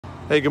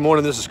Hey, good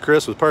morning. This is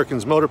Chris with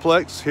Perkins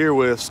Motorplex here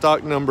with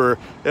stock number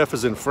F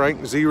as in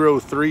Frank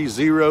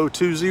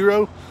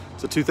 03020.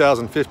 It's a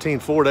 2015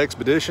 Ford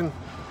Expedition.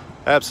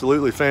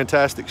 Absolutely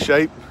fantastic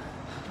shape.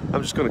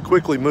 I'm just going to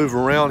quickly move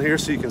around here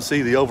so you can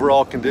see the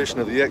overall condition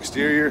of the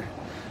exterior.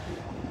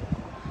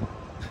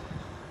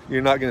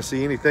 You're not going to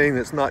see anything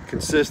that's not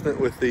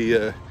consistent with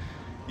the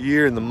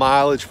year and the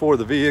mileage for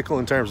the vehicle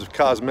in terms of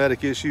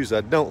cosmetic issues, I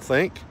don't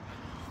think.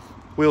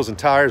 Wheels and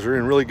tires are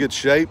in really good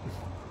shape.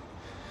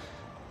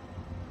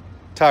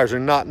 Tires are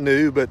not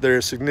new, but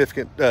there's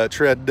significant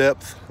tread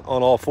depth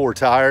on all four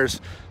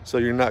tires, so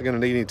you're not going to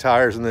need any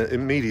tires in the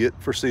immediate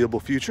foreseeable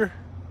future.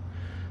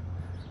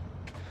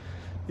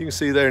 You can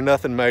see there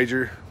nothing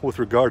major with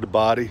regard to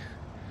body.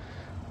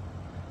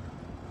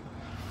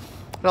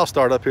 And I'll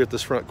start up here at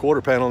this front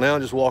quarter panel now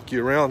and just walk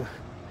you around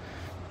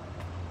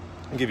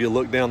and give you a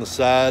look down the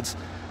sides.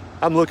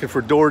 I'm looking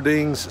for door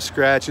dings,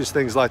 scratches,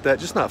 things like that.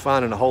 Just not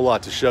finding a whole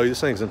lot to show you.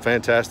 This thing's in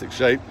fantastic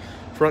shape.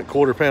 Front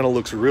quarter panel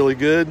looks really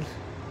good.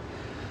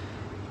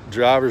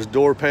 Driver's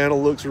door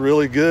panel looks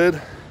really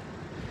good.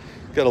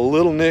 Got a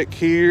little nick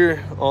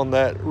here on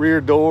that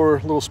rear door,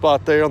 little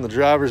spot there on the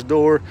driver's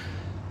door,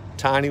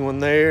 tiny one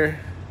there.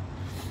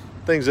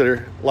 Things that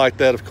are like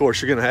that, of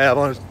course, you're going to have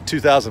on a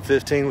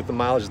 2015 with the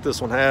mileage that this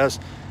one has.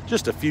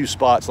 Just a few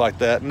spots like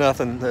that,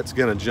 nothing that's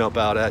going to jump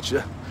out at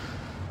you.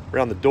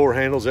 Around the door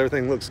handles,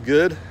 everything looks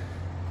good.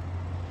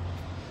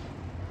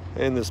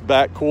 And this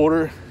back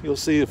quarter, you'll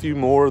see a few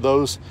more of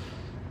those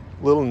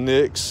little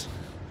nicks.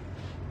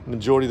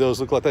 Majority of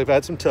those look like they've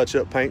had some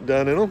touch-up paint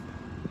done in them.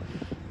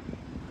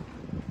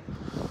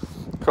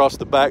 Across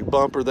the back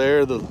bumper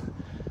there, the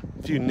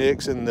few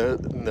nicks in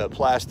the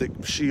plastic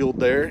shield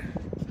there.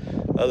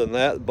 Other than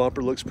that, the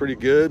bumper looks pretty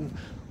good.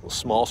 A little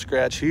small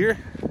scratch here.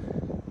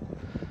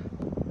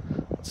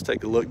 Let's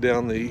take a look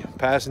down the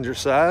passenger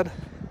side.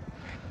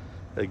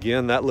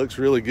 Again, that looks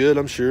really good.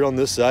 I'm sure on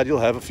this side you'll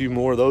have a few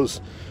more of those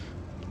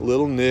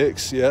little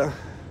nicks. Yeah,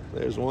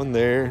 there's one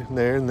there,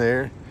 there, and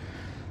there.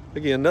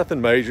 Again,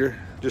 nothing major.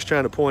 Just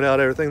trying to point out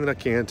everything that I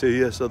can to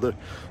you so there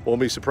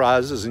won't be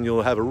surprises and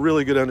you'll have a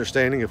really good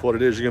understanding of what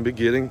it is you're going to be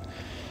getting.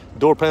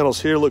 Door panels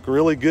here look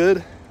really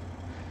good.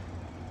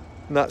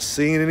 Not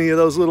seeing any of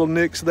those little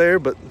nicks there,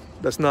 but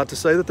that's not to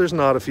say that there's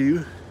not a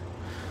few.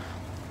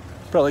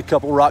 Probably a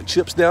couple rock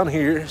chips down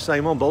here,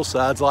 same on both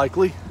sides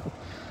likely.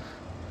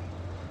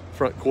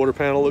 Front quarter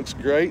panel looks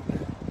great.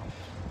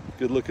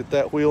 Good look at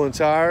that wheel and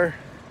tire.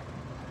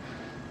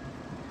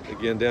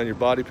 Again, down your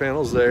body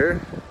panels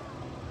there.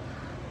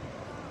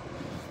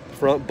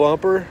 Front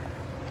bumper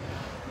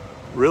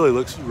really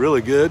looks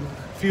really good.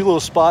 A few little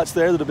spots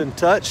there that have been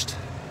touched.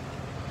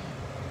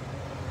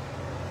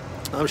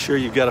 I'm sure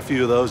you've got a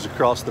few of those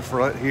across the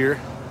front here.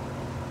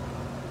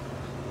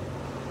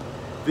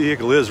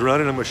 Vehicle is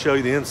running. I'm going to show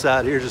you the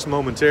inside here just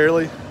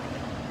momentarily.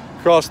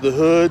 Across the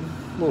hood,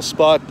 little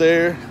spot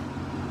there.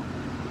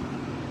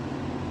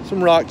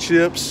 Some rock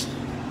chips.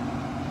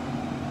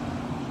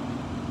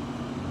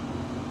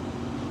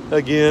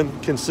 Again,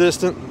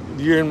 consistent.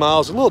 Year and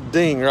miles. A little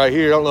ding right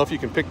here. I don't know if you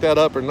can pick that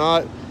up or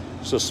not.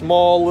 Just a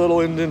small little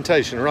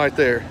indentation right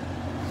there.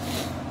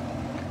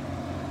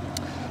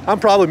 I'm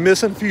probably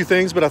missing a few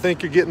things, but I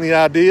think you're getting the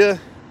idea.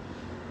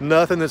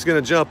 Nothing that's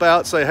going to jump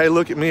out, say, hey,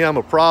 look at me, I'm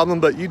a problem,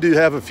 but you do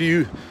have a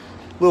few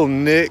little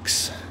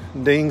nicks,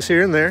 dings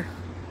here and there.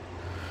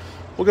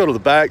 We'll go to the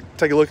back,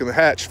 take a look at the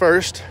hatch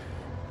first.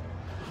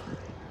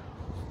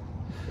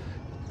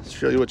 Let's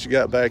show you what you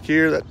got back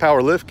here. That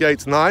power lift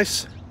gate's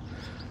nice.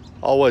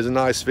 Always a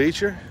nice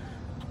feature.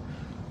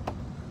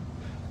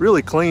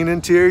 Really clean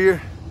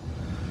interior.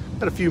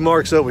 Got a few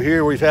marks over here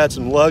where we've had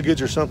some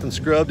luggage or something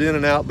scrubbed in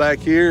and out back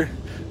here.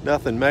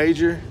 Nothing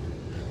major.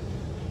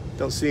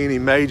 Don't see any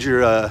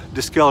major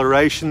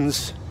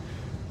discolorations,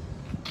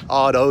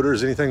 odd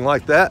odors, anything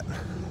like that.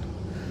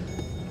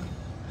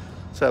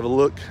 Let's have a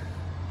look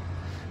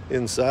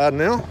inside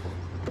now.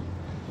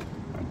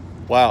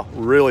 Wow,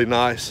 really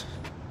nice.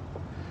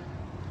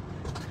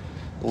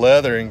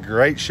 Leather in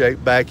great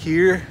shape back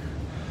here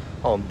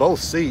on both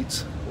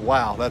seats.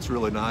 Wow, that's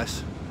really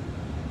nice.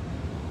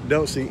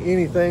 Don't see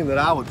anything that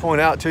I would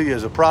point out to you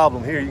as a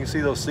problem here. You can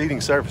see those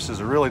seating surfaces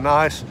are really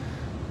nice.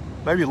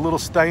 Maybe a little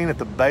stain at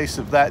the base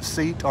of that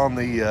seat on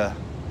the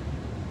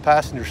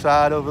passenger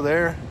side over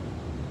there.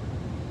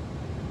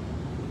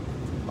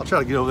 I'll try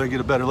to get over there and get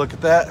a better look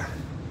at that,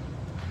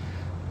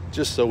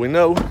 just so we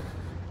know.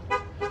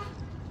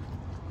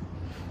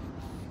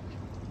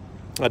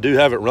 I do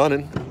have it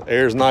running.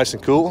 Air's nice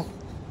and cool.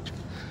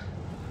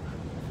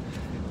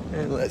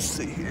 And let's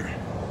see here.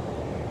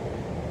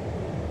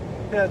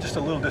 Yeah, just a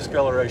little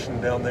discoloration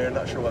down there.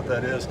 Not sure what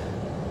that is.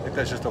 I think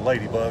that's just a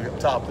ladybug up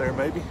top there,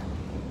 maybe.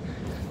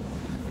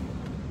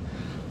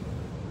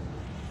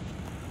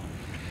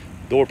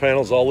 Door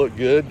panels all look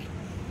good.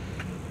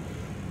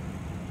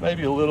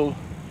 Maybe a little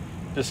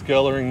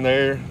discoloring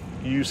there.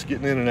 Use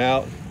getting in and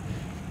out.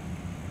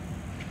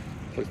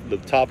 The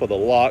top of the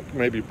lock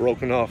may be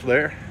broken off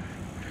there.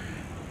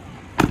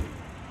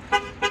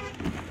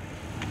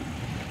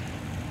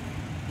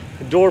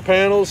 Door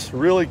panels,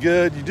 really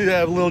good. You do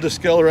have a little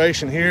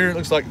discoloration here. It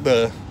looks like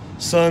the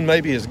sun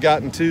maybe has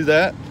gotten to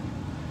that.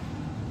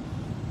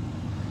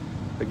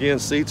 Again,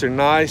 seats are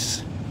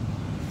nice.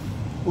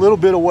 A little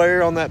bit of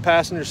wear on that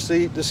passenger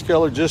seat,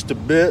 discolored just a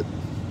bit,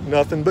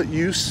 nothing but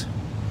use.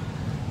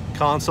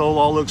 Console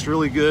all looks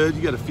really good.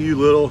 You got a few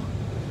little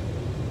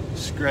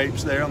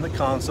scrapes there on the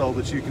console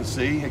that you can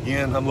see.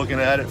 Again, I'm looking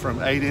at it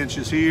from 8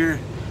 inches here,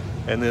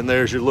 and then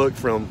there's your look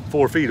from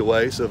 4 feet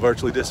away, so it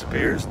virtually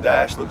disappears.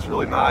 Dash looks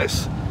really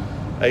nice.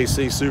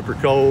 AC super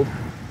cold.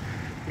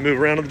 Move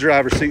around to the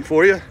driver's seat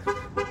for you.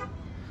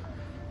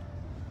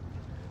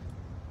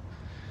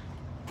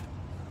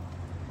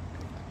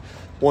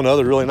 One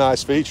other really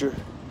nice feature,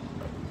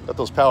 got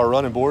those power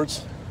running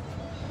boards.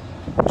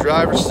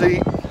 Driver's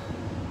seat,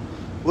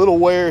 little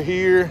wear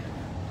here.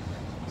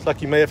 It's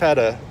like you may have had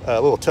a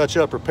little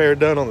touch-up repair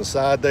done on the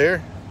side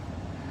there,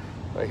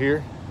 right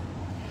here.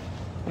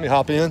 Let me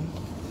hop in.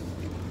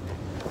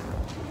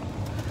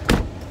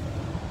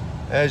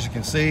 As you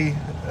can see,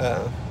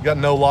 got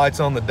no lights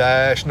on the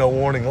dash, no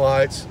warning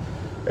lights,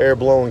 air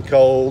blowing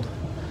cold.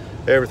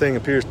 Everything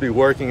appears to be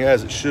working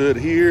as it should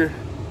here.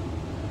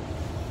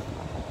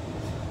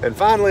 And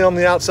finally, on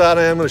the outside,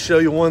 I am going to show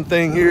you one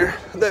thing here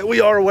that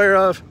we are aware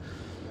of.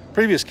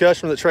 Previous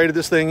customer that traded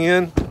this thing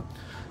in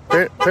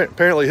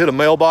apparently hit a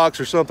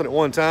mailbox or something at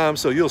one time,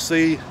 so you'll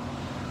see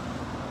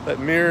that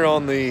mirror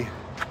on the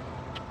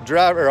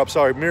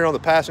mirror on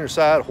the passenger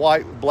side,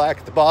 white with black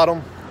at the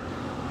bottom.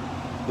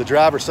 The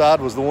driver's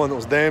side was the one that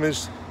was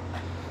damaged,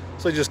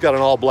 so you just got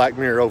an all black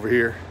mirror over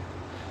here.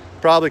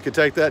 Probably could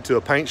take that to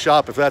a paint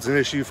shop if that's an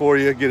issue for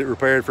you, get it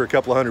repaired for a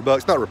couple of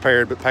 $100. Not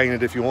repaired, but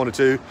painted if you wanted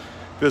to.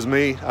 If it was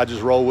me, I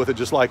just roll with it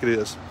just like it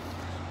is.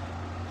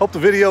 Hope the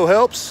video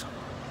helps.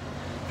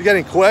 If you got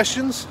any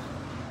questions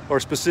or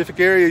a specific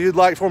area you'd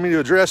like for me to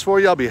address for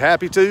you, I'll be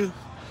happy to.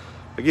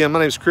 Again, my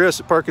name is Chris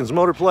at Perkins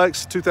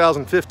Motorplex,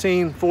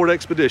 2015 Ford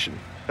Expedition.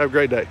 Have a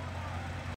great day.